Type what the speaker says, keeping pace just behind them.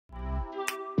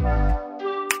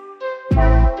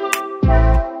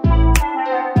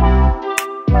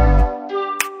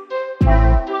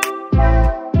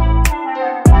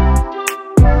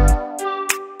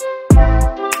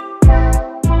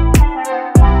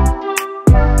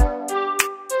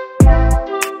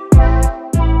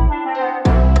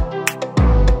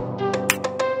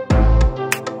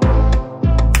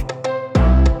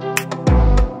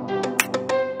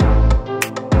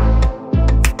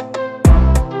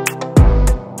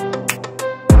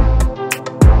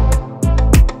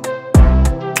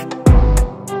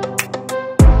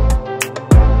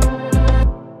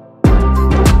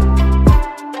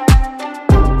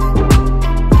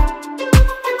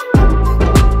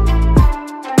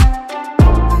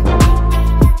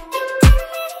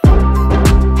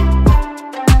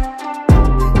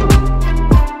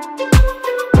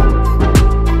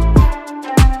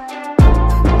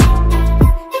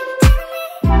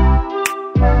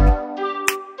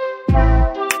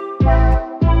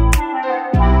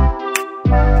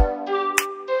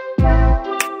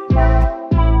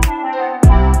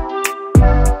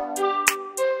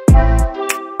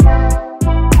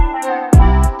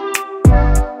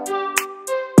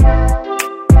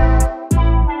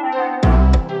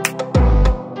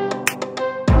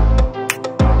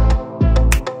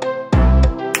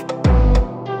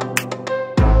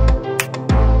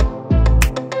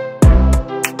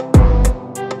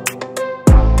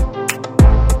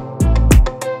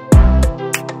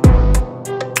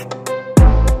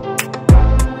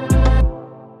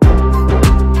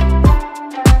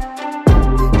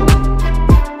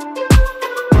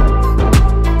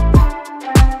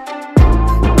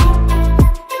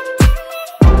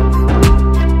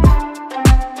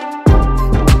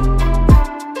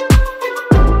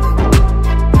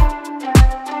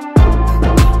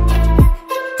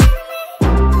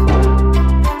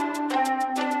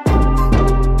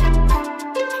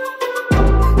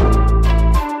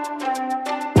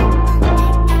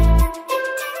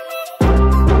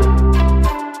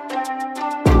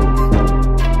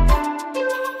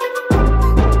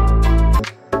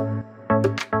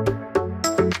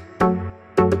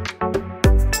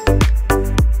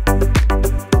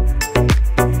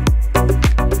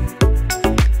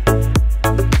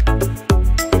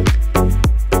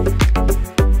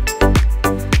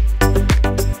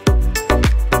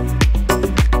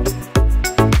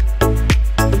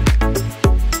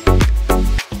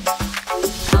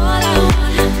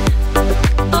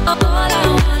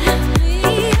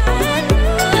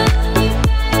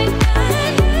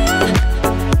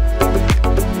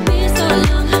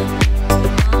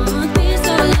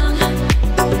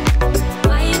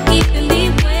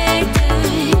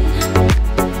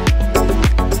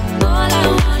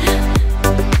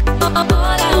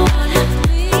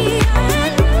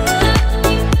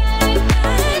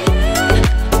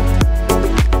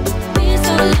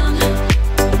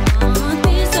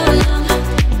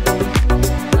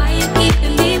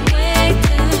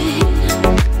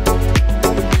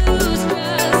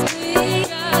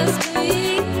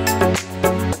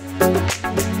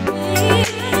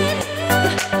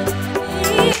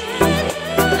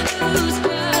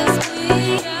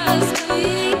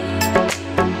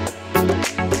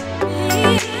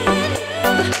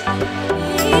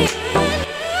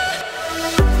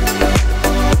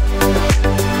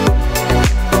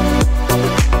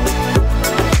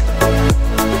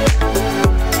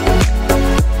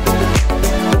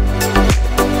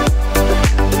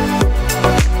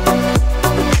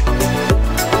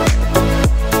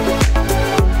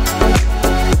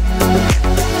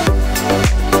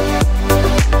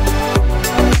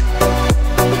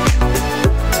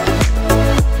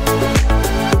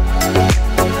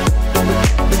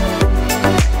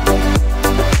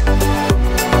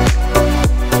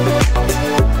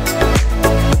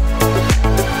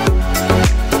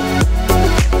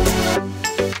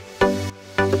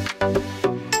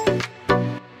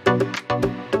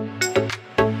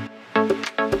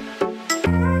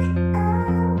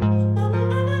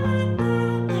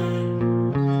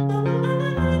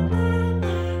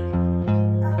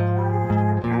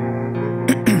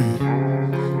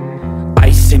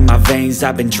years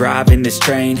I've been driving this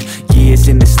train, years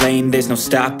in this lane, there's no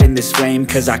stopping this flame.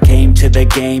 Cause I came to the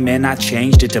game and I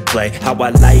changed it to play how I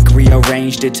like,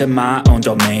 rearranged it to my own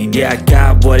domain. Yeah, I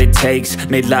got what it takes,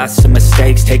 made lots of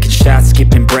mistakes, taking shots,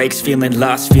 skipping breaks, feeling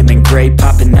lost, feeling great,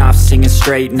 popping off, singing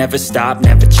straight, never stopped,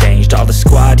 never changed. All the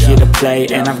squad here to play,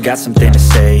 and I've got something to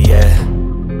say, yeah.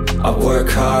 I work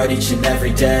hard each and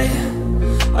every day,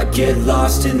 I get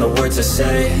lost in the words I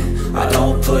say. I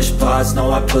don't push pause,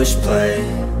 no, I push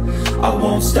play. I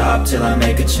won't stop till I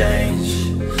make a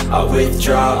change. I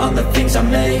withdraw on the things I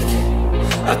make.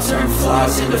 I turn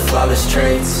flaws into flawless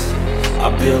traits.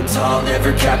 I build tall,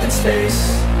 never capped in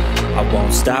space. I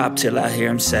won't stop till I hear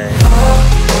him say,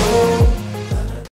 oh, oh.